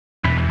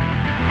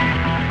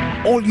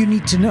All you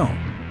need to know,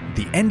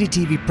 the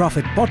NDTV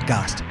Profit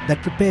podcast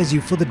that prepares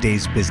you for the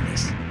day's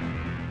business.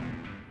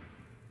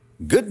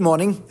 Good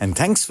morning and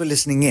thanks for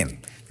listening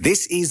in.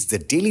 This is the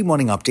Daily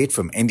Morning Update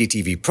from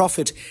NDTV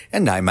Profit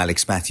and I'm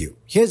Mathew.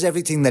 Here's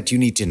everything that you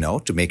need to know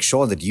to make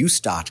sure that you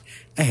start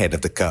ahead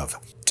of the curve.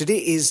 Today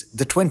is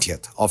the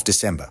 20th of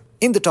December.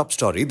 In the top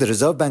story, the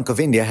Reserve Bank of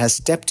India has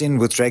stepped in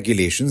with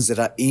regulations that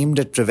are aimed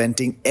at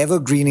preventing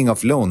evergreening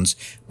of loans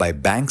by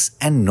banks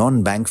and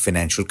non-bank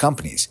financial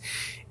companies.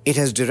 It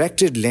has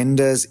directed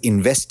lenders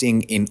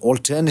investing in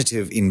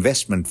alternative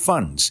investment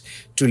funds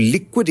to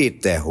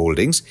liquidate their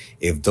holdings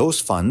if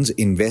those funds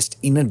invest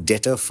in a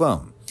debtor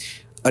firm.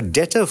 A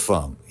debtor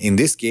firm, in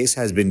this case,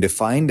 has been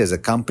defined as a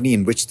company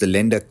in which the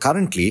lender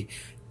currently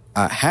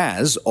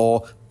has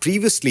or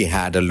previously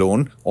had a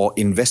loan or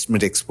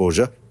investment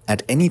exposure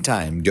at any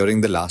time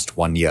during the last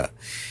 1 year.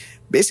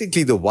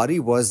 Basically, the worry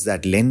was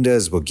that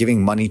lenders were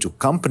giving money to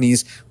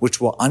companies which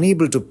were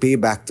unable to pay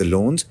back the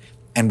loans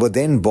and were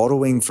then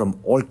borrowing from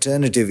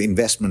alternative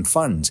investment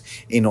funds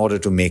in order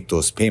to make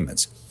those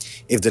payments.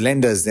 If the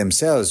lenders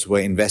themselves were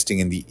investing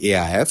in the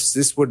AIFs,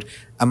 this would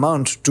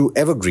amount to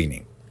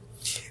evergreening.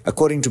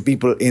 According to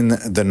people in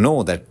the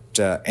know that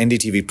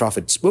NDTV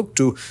Profit spoke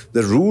to,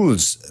 the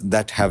rules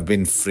that have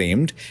been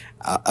framed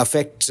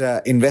affect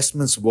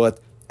investments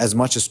worth as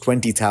much as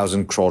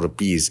 20,000 crore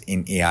rupees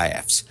in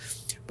AIFs.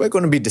 We're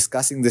going to be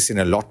discussing this in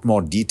a lot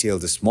more detail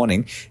this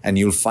morning, and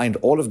you'll find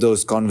all of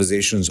those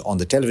conversations on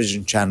the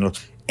television channel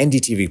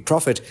NDTV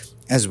Profit,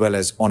 as well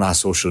as on our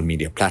social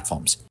media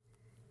platforms.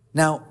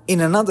 Now,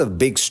 in another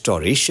big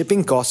story,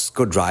 shipping costs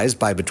could rise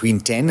by between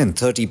 10 and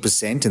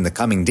 30% in the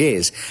coming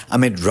days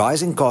amid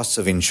rising costs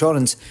of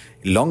insurance,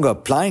 longer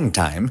applying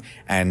time,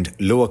 and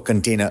lower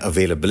container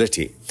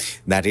availability.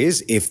 That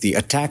is, if the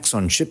attacks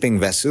on shipping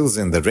vessels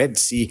in the Red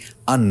Sea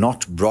are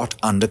not brought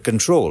under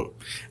control.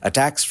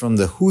 Attacks from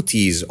the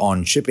Houthis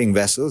on shipping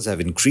vessels have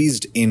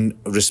increased in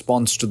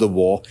response to the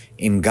war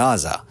in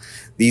Gaza.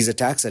 These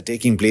attacks are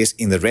taking place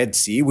in the Red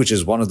Sea, which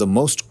is one of the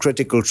most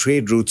critical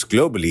trade routes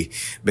globally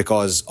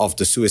because of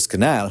the Suez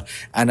Canal,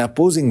 and are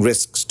posing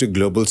risks to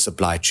global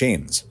supply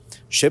chains.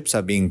 Ships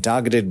are being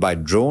targeted by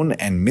drone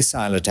and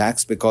missile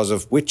attacks, because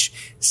of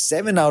which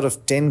 7 out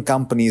of 10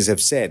 companies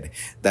have said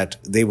that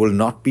they will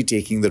not be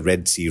taking the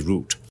Red Sea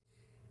route.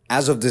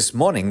 As of this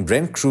morning,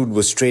 Brent crude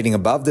was trading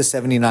above the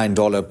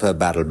 $79 per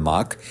barrel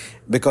mark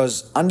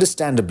because,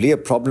 understandably, a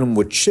problem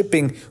with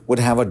shipping would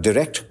have a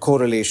direct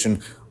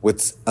correlation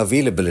with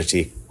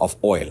availability of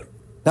oil.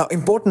 Now,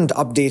 important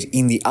update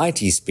in the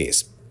IT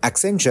space.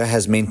 Accenture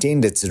has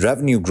maintained its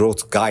revenue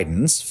growth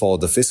guidance for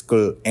the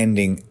fiscal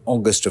ending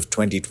August of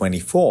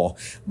 2024,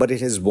 but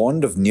it has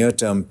warned of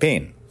near-term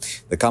pain.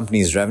 The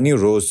company's revenue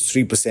rose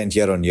 3%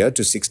 year-on-year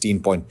to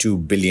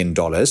 $16.2 billion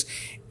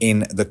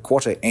in the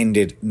quarter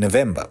ended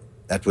November.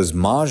 That was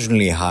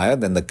marginally higher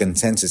than the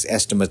consensus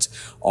estimates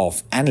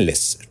of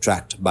analysts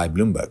tracked by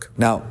Bloomberg.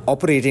 Now,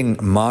 operating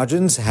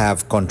margins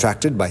have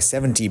contracted by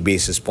 70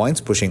 basis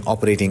points, pushing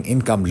operating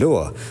income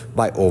lower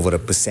by over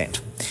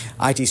 1%.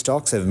 IT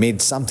stocks have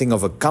made something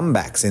of a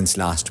comeback since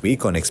last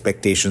week on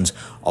expectations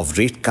of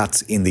rate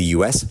cuts in the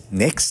US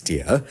next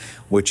year,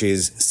 which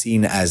is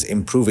seen as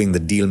improving the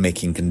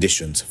deal-making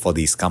conditions for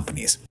these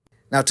companies.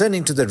 Now,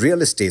 turning to the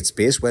real estate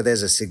space, where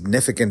there's a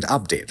significant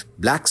update.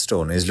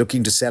 Blackstone is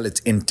looking to sell its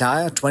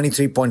entire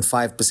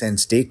 23.5%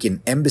 stake in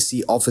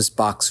Embassy Office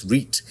Parks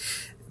REIT.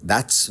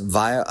 That's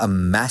via a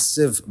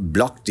massive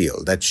block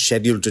deal that's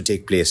scheduled to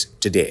take place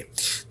today.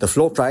 The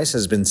floor price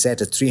has been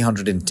set at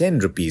 310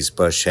 rupees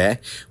per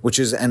share, which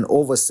is an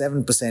over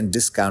 7%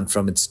 discount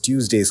from its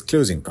Tuesday's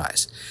closing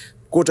price.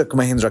 Kotak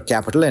Mahindra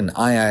Capital and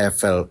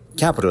IIFL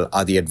Capital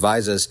are the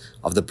advisors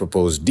of the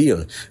proposed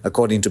deal,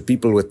 according to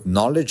people with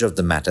knowledge of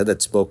the matter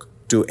that spoke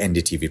to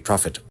NDTV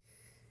Profit.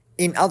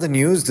 In other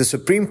news, the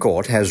Supreme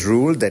Court has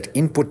ruled that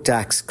input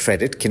tax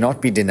credit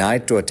cannot be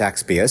denied to a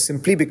taxpayer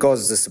simply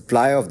because the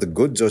supplier of the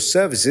goods or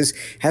services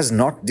has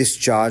not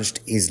discharged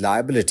his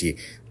liability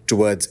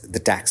towards the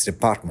tax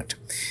department.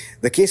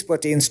 The case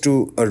pertains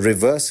to a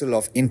reversal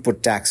of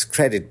input tax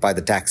credit by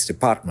the tax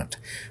department.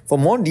 For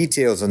more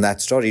details on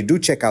that story, do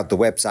check out the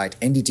website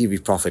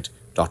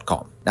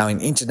ndtvprofit.com. Now,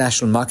 in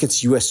international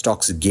markets, US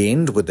stocks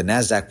gained, with the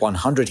Nasdaq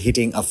 100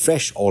 hitting a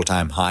fresh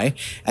all-time high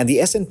and the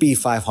S&P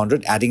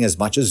 500 adding as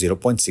much as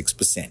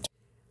 0.6%.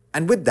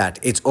 And with that,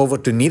 it's over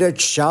to Niraj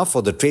Shah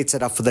for the trade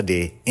setup for the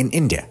day in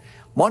India.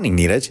 Morning,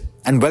 Niraj,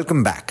 and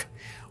welcome back.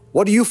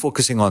 What are you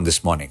focusing on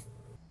this morning?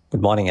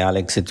 Good morning,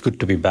 Alex. It's good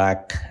to be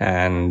back.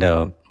 And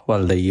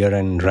the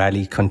year-end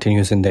rally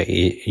continues in the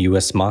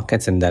US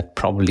markets, and that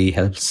probably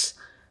helps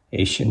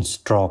Asian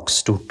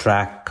stocks to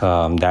track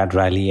that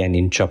rally and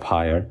inch up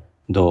higher.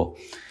 Though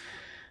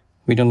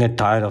we don't get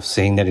tired of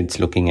saying that it's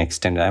looking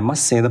extended. I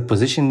must say the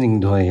positioning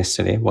though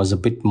yesterday was a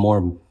bit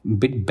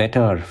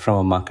better from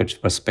a market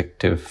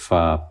perspective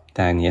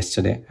than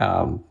yesterday.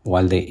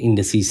 While the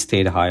indices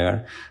stayed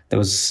higher, there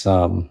was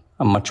a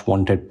much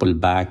wanted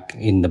pullback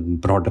in the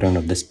broader end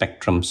of the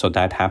spectrum. So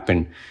that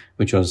happened,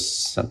 which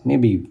was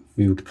maybe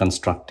viewed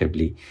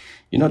constructively.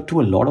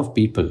 To a lot of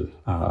people,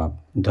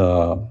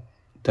 the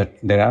that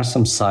there are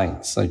some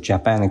signs.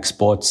 Japan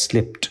exports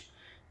slipped.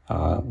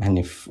 And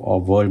if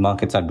world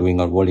markets are doing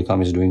or world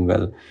economy is doing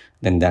well,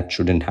 then that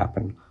shouldn't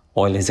happen.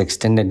 Oil has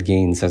extended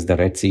gains as the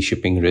Red Sea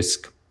shipping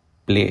risks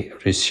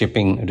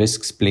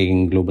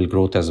plaguing global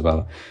growth as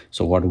well.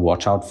 So what to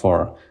watch out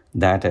for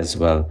that as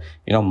well.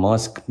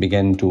 Maersk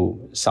began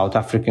to South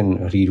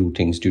African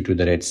reroutings due to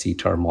the Red Sea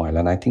turmoil.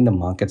 And I think the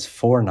markets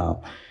for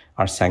now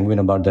are sanguine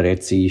about the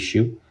Red Sea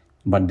issue,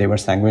 but they were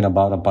sanguine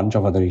about a bunch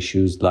of other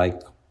issues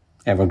like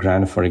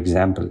Evergrande, for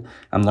example.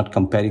 I'm not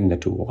comparing the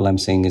two. All I'm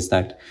saying is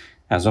that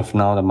as of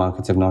now, the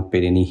markets have not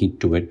paid any heed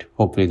to it.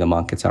 Hopefully the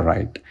markets are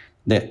right.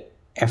 The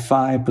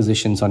FI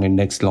positions on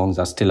index longs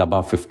are still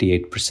above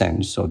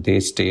 58%. So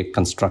they stay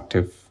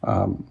constructive,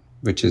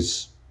 which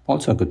is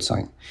also a good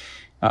sign.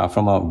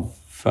 From a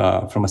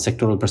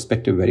sectoral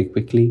perspective, very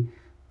quickly,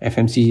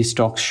 FMCG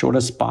stocks showed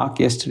a spark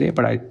yesterday,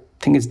 but I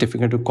think it's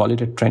difficult to call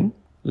it a trend.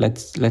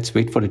 Let's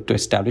wait for it to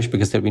establish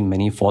because there have been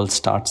many false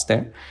starts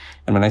there.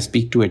 And when I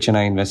speak to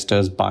HNI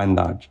investors, by and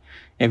large,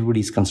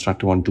 everybody's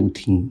constructive on two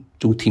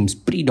themes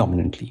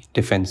predominantly,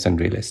 defense and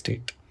real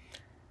estate.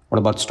 What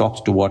about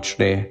stocks to watch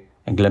today?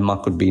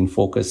 Glenmark could be in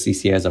focus.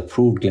 CCI has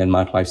approved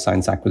Glenmark Life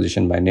Science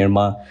acquisition by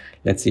Nirma.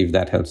 Let's see if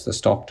that helps the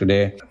stock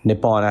today.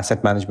 Nippon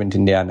Asset Management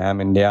India,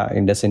 NAM India,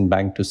 IndusInd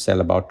Bank to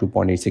sell about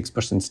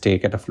 2.86%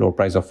 stake at a floor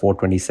price of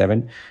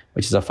 427,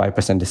 which is a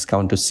 5%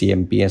 discount to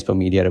CMP as per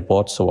media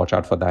reports. So watch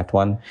out for that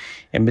one.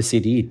 Embassy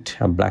REIT,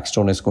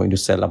 Blackstone is going to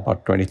sell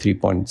about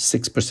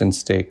 23.6%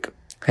 stake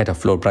at a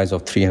floor price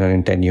of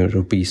 310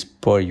 rupees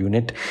per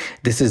unit.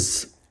 This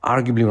is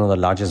arguably one of the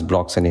largest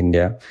blocks in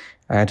India.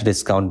 At a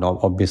discount now,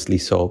 obviously.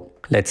 So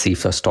let's see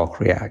if the stock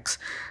reacts.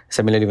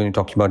 Similarly, when you're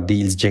talking about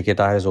deals, JK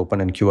Tyre has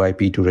opened an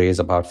QIP to raise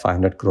about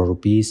 500 crore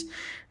rupees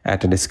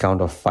at a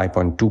discount of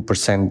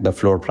 5.2%. The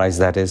floor price,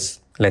 that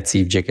is. Let's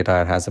see if JK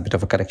Tyre has a bit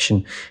of a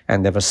correction.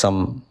 And there were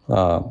some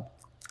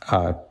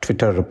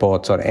Twitter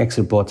reports or X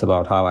reports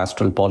about how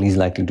Astral Poly is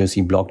likely to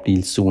see block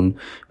deals soon,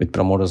 with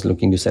promoters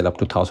looking to sell up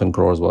to 1,000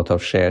 crores worth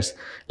of shares.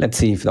 Let's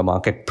see if the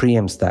market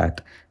preempts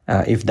that,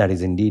 if that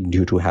is indeed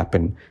due to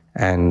happen,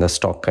 and the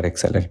stock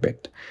corrects a little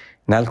bit.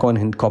 Nalco and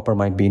Hind Copper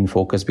might be in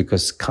focus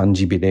because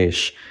Kanji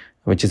Bidesh,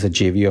 which is a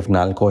JV of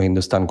Nalco,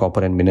 Hindustan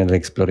Copper and Mineral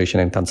Exploration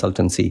and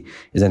Consultancy,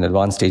 is in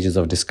advanced stages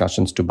of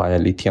discussions to buy a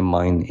lithium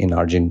mine in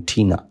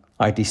Argentina.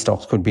 IT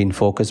stocks could be in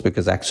focus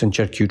because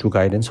Accenture Q2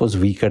 guidance was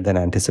weaker than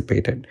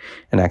anticipated.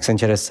 And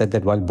Accenture has said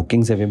that while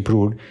bookings have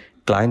improved,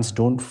 clients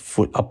don't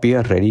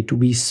appear ready to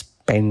be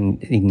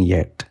spending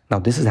yet. Now,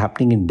 this is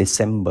happening in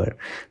December.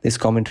 This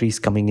commentary is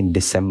coming in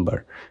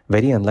December.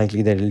 Very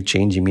unlikely that it will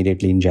change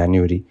immediately in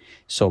January.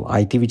 So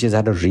IT, which has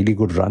had a really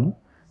good run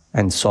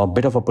and saw a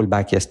bit of a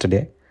pullback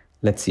yesterday,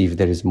 let's see if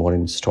there is more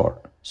in store.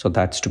 So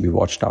that's to be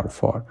watched out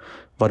for.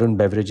 Varun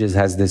Beverages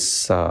has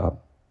this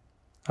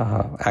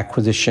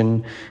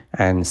acquisition,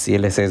 and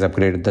CLSA has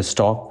upgraded the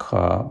stock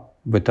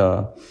with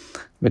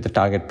a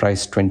target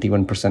price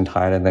 21%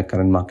 higher than the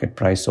current market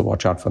price. So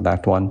watch out for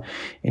that one.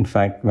 In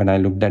fact, when I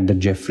looked at the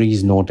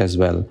Jefferies note as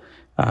well,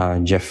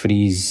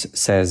 Jefferies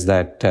says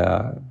that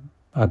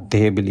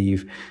they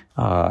believe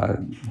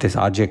this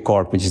RJ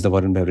Corp, which is the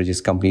Varun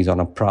Beverages company, is on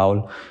a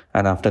prowl.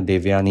 And after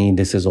Devyani,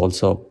 this is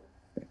also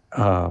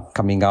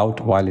coming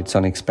out while it's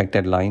on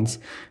expected lines.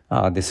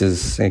 This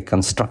is a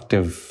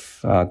constructive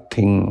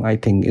thing, I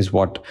think, is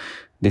what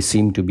they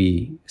seem to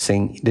be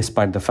saying,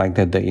 despite the fact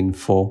that the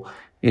info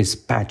is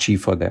patchy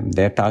for them.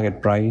 Their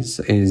target price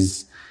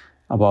is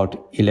about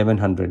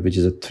 1,100, which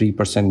is a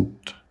 3%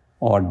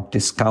 odd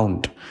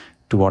discount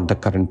to what the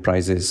current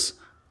price is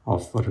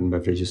of Varun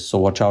Beverages. So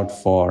watch out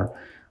for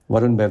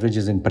Varun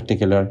Beverages in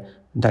particular.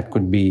 That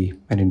could be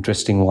an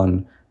interesting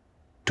one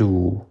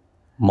to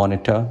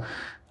monitor.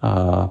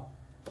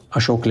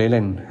 Ashok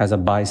Leyland has a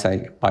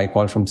buy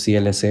call from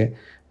CLSA.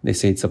 They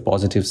say it's a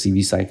positive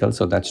CV cycle,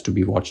 so that's to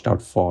be watched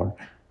out for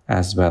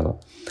as well.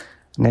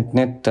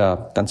 Net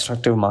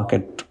constructive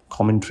market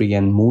commentary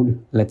and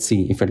mood. Let's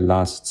see if it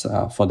lasts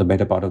for the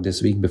better part of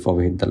this week before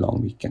we hit the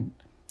long weekend.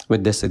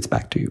 With this, it's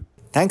back to you.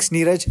 Thanks,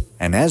 Niraj.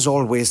 And as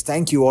always,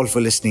 thank you all for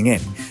listening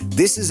in.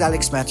 This is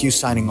Alex Mathew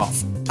signing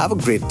off. Have a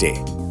great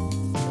day.